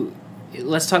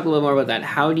let's talk a little more about that.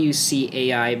 How do you see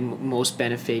AI most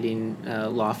benefiting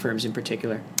law firms in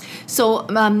particular? So,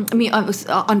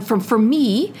 for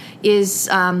me is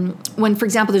when, for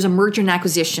example, there's a merger and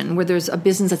acquisition where there's a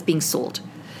business that's being sold.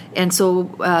 And so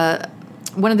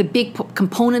one of the big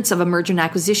components of a merger and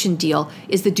acquisition deal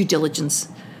is the due diligence.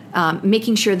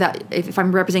 Making sure that if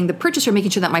I'm representing the purchaser,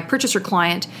 making sure that my purchaser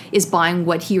client is buying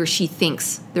what he or she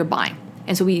thinks they're buying.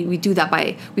 And so we do that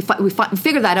we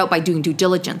figure that out by doing due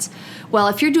diligence. Well,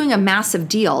 if you're doing a massive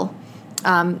deal,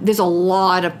 there's a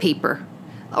lot of paper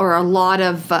or a lot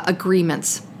of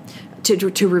agreements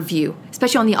to review,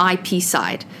 especially on the IP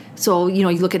side. So, you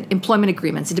look at employment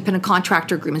agreements, independent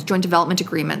contractor agreements, joint development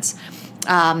agreements,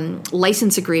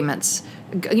 license agreements,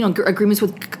 agreements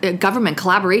with government,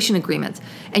 collaboration agreements,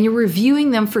 and you're reviewing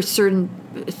them for certain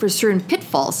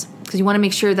pitfalls because you want to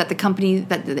make sure that the company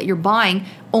that you're buying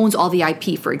owns all the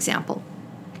IP, for example.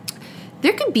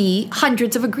 There could be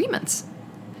hundreds of agreements.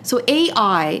 So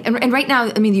AI, and right now,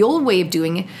 the old way of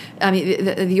doing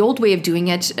it, the old way of doing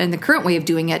it and the current way of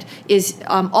doing it is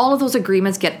all of those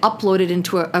agreements get uploaded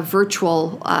into a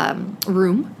virtual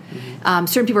room. Mm-hmm.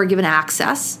 Certain people are given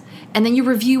access, and then you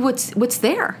review what's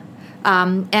there.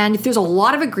 And if there's a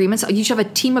lot of agreements, you should have a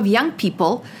team of young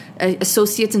people,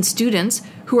 associates and students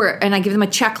and I give them a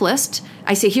checklist.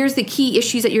 I say, here's the key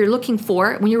issues that you're looking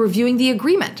for when you're reviewing the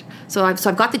agreement. So I've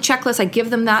got the checklist. I give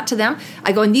them that to them.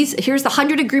 I go, and here's the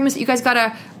 100 agreements that you guys got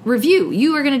to review.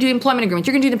 You are going to do employment agreements.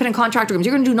 You're going to do independent contractor agreements.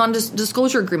 You're going to do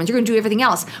non-disclosure agreements. You're going to do everything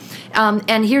else.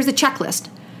 And here's the checklist.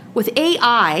 With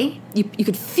AI, you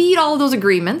could feed all of those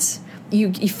agreements.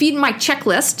 You feed my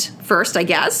checklist first, I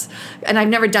guess. And I've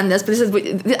never done this,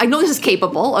 but I know this is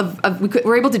capable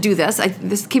we're able to do this.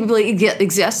 This capability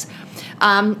exists.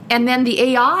 And then the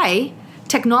AI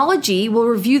technology will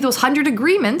review those 100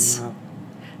 agreements,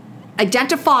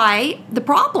 identify the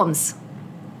problems.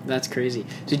 That's crazy.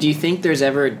 So do you think there's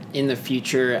ever in the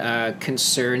future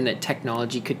concern that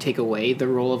technology could take away the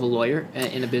role of a lawyer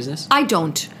in a business? I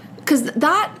don't, because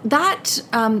that's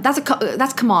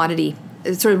commodity.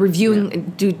 It's sort of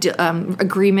reviewing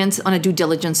agreements on a due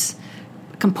diligence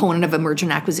component of a merger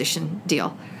and acquisition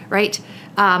deal, right?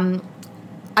 I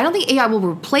don't think AI will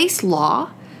replace law,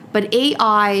 but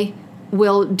AI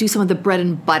will do some of the bread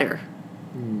and butter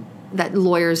that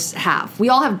lawyers have. We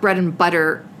all have bread and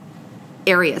butter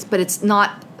areas, but it's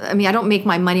not, I don't make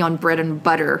my money on bread and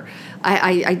butter.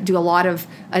 I do a lot of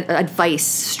advice,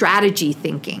 strategy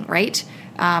thinking, right?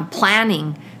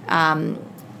 Planning, and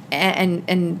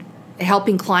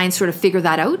helping clients sort of figure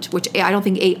that out, which I don't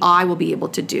think AI will be able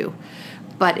to do.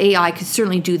 But AI could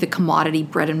certainly do the commodity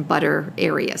bread and butter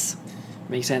areas.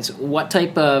 Makes sense. What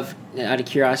type of, out of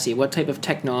curiosity, what type of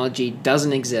technology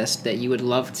doesn't exist that you would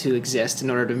love to exist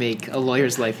in order to make a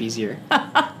lawyer's life easier?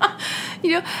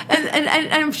 And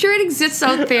I'm sure it exists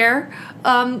out there.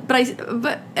 I've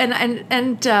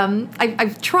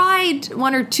tried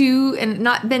one or two and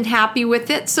not been happy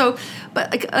with it. So,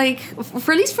 but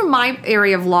for at least from my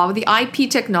area of law, with the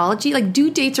IP technology, due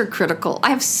dates are critical. I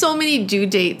have so many due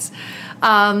dates,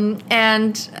 and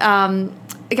I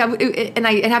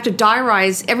have to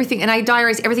diarize everything, and I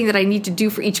diarize everything that I need to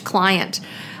do for each client.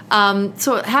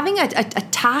 So having a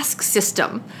task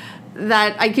system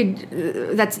that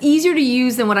that's easier to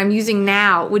use than what I'm using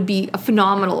now would be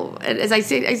phenomenal. As I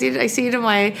say to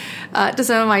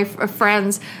some of my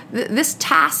friends, this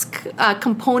task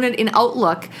component in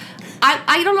Outlook,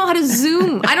 I don't know how to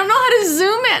zoom. I don't know how to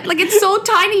zoom it. It's so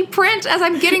tiny print. As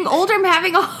I'm getting older, I'm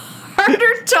having a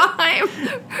harder time.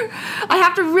 I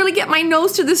have to really get my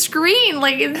nose to the screen,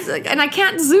 and I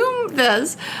can't zoom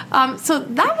this. So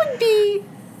that would be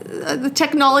the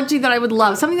technology that I would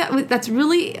love. Something that's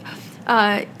really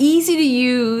easy to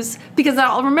use, because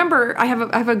I'll remember I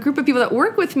have a group of people that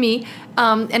work with me,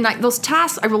 and those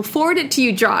tasks, I will forward it to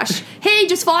you, Josh. Hey,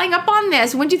 just following up on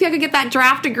this. When do you think I could get that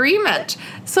draft agreement?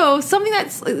 So something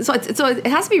so it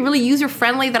has to be really user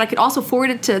friendly, that I could also forward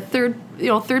it to third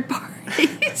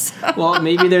parties. Well,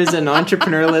 maybe there's an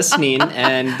entrepreneur listening,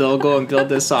 and they'll go and build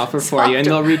this software for you, and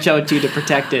they'll reach out to you to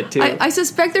protect it too. I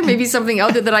suspect there may be something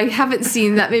out there that I haven't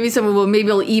seen, that maybe someone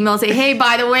will email and say, hey,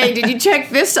 by the way, did you check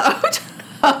this out?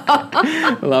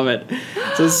 Love it.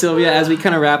 So Sylvia, as we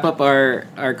kind of wrap up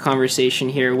our conversation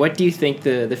here, what do you think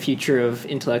the future of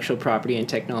intellectual property and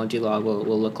technology law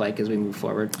will look like as we move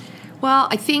forward? Well,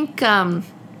 I think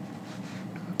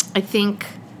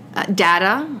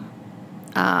data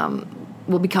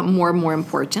will become more and more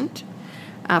important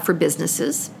for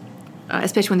businesses,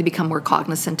 especially when they become more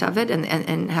cognizant of it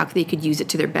and how they could use it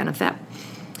to their benefit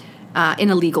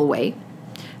in a legal way.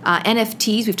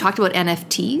 NFTs, we've talked about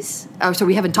NFTs. So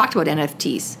we haven't talked about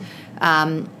NFTs.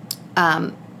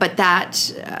 But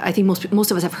that, I think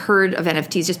most of us have heard of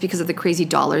NFTs just because of the crazy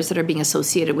dollars that are being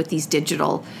associated with these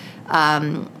digital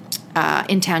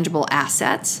intangible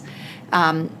assets.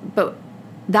 But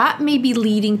that may be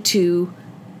leading to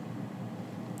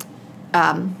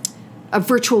a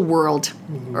virtual world,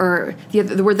 or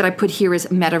the word that I put here is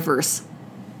metaverse.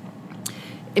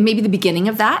 It may be the beginning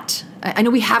of that. I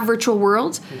know we have virtual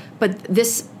worlds, but the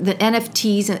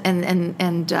NFTs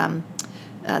and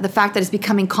the fact that it's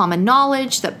becoming common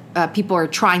knowledge that people are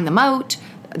trying them out.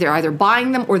 They're either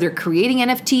buying them or they're creating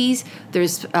NFTs.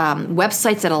 There's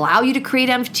websites that allow you to create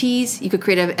NFTs. You could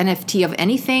create an NFT of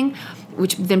anything,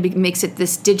 which then makes it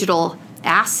this digital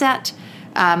asset,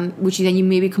 which then you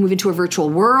maybe can move into a virtual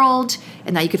world,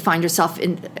 and now you could find yourself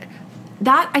in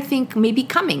that. I think may be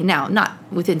coming now, not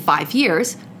within 5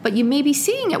 years, but you may be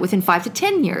seeing it within 5 to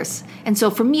 10 years. And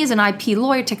so for me as an IP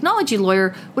lawyer, technology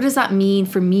lawyer, what does that mean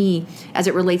for me as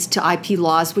it relates to IP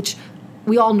laws, which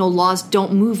we all know laws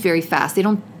don't move very fast. They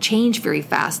don't change very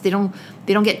fast. They don't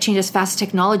get changed as fast as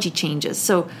technology changes.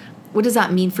 So what does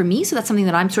that mean for me? So that's something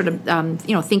that I'm sort of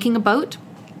thinking about.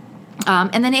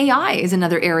 And then AI is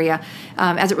another area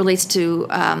as it relates to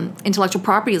intellectual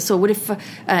property. So what if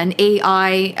an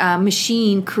AI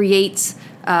machine creates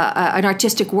an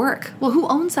artistic work? Well, who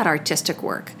owns that artistic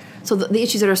work? So the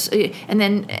issues that are, and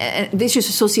then the issues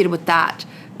associated with that,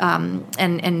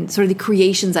 and sort of the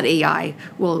creations that AI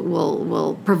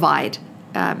will provide,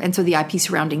 and so the IP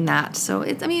surrounding that. So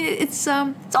it's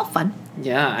all fun.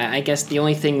 Yeah, I guess the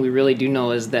only thing we really do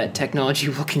know is that technology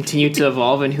will continue to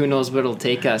evolve, and who knows where it'll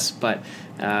take us. But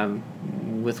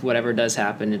with whatever does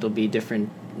happen, it'll be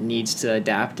different needs to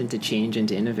adapt and to change and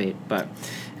to innovate. But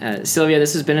Sylvia,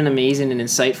 this has been an amazing and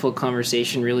insightful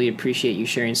conversation. Really appreciate you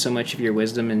sharing so much of your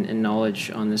wisdom and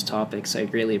knowledge on this topic. So I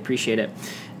greatly appreciate it.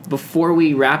 Before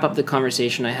we wrap up the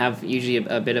conversation, I have usually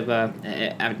a bit of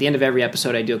at the end of every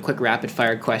episode, I do a quick rapid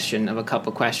fire question of a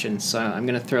couple questions. So I'm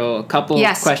going to throw a couple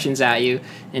questions at you,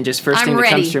 and just first thing that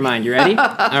comes to your mind. You ready?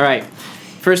 All right.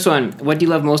 First one, what do you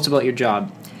love most about your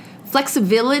job?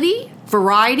 Flexibility,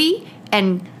 variety,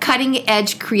 and cutting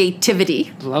edge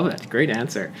creativity. Love it. Great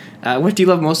answer. What do you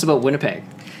love most about Winnipeg?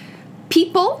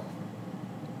 People,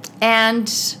 and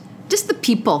just the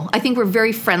people. I think we're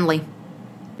very friendly.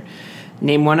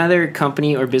 Name one other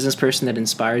company or business person that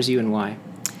inspires you, and why.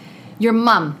 Your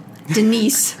mom,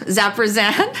 Denise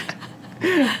Zaperzan.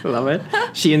 Love it.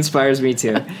 She inspires me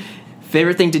too.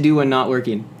 Favorite thing to do when not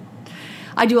working?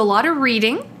 I do a lot of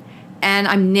reading, and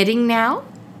I'm knitting now,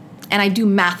 and I do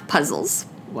math puzzles.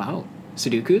 Wow.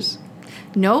 Sudokus?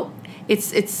 No,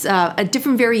 it's a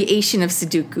different variation of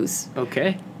Sudokus.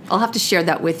 Okay. I'll have to share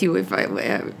that with you if I.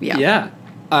 Yeah.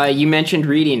 You mentioned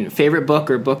reading. Favorite book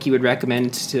or book you would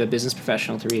recommend to a business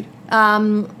professional to read?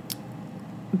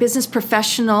 Business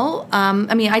professional.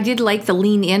 I did like the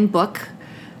Lean In book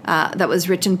that was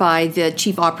written by the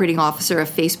chief operating officer of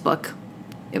Facebook.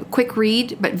 Quick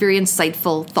read, but very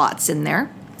insightful thoughts in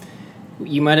there.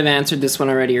 You might have answered this one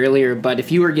already earlier, but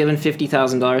if you were given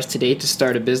 $50,000 today to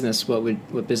start a business,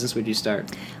 what business would you start?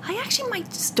 I actually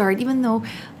might start, even though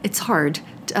it's hard,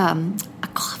 a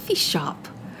coffee shop.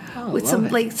 With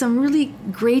some really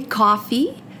great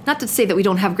coffee. Not to say that we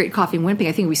don't have great coffee in Winnipeg.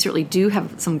 I think we certainly do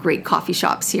have some great coffee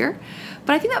shops here.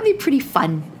 But I think that would be pretty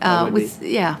fun. That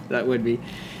would be.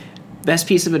 Best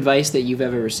piece of advice that you've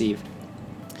ever received?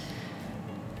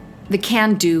 The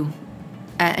can-do.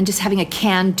 And just having a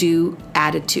can-do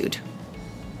attitude.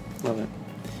 Love it.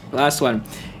 Last one.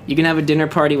 You can have a dinner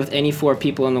party with any 4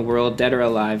 people in the world, dead or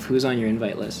alive. Who's on your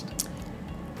invite list?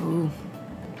 Ooh.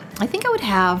 I think I would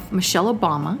have Michelle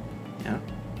Obama.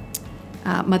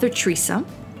 Yeah. Mother Teresa,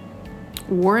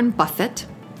 Warren Buffett,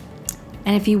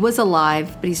 and if he was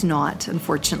alive, but he's not,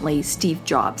 unfortunately, Steve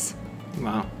Jobs.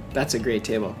 Wow, that's a great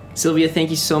table. Sylvia, thank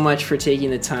you so much for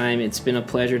taking the time. It's been a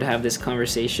pleasure to have this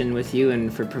conversation with you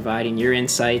and for providing your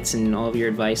insights and all of your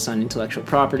advice on intellectual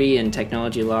property and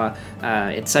technology law.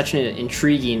 It's such an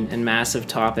intriguing and massive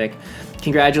topic.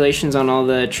 Congratulations on all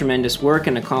the tremendous work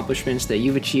and accomplishments that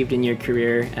you've achieved in your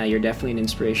career. You're definitely an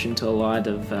inspiration to a lot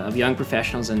of young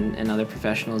professionals and other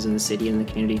professionals in the city and the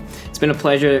community. It's been a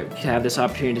pleasure to have this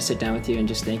opportunity to sit down with you, and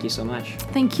just thank you so much.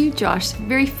 Thank you, Josh.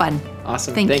 Very fun.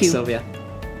 Awesome. Thanks, Sylvia.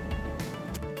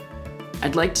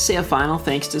 I'd like to say a final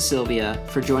thanks to Sylvia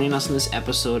for joining us in this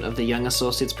episode of the Young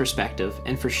Associates Perspective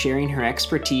and for sharing her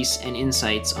expertise and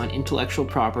insights on intellectual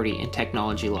property and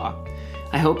technology law.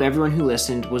 I hope everyone who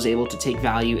listened was able to take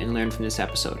value and learn from this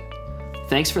episode.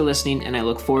 Thanks for listening, and I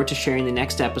look forward to sharing the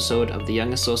next episode of the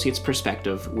Young Associates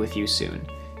Perspective with you soon.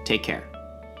 Take care.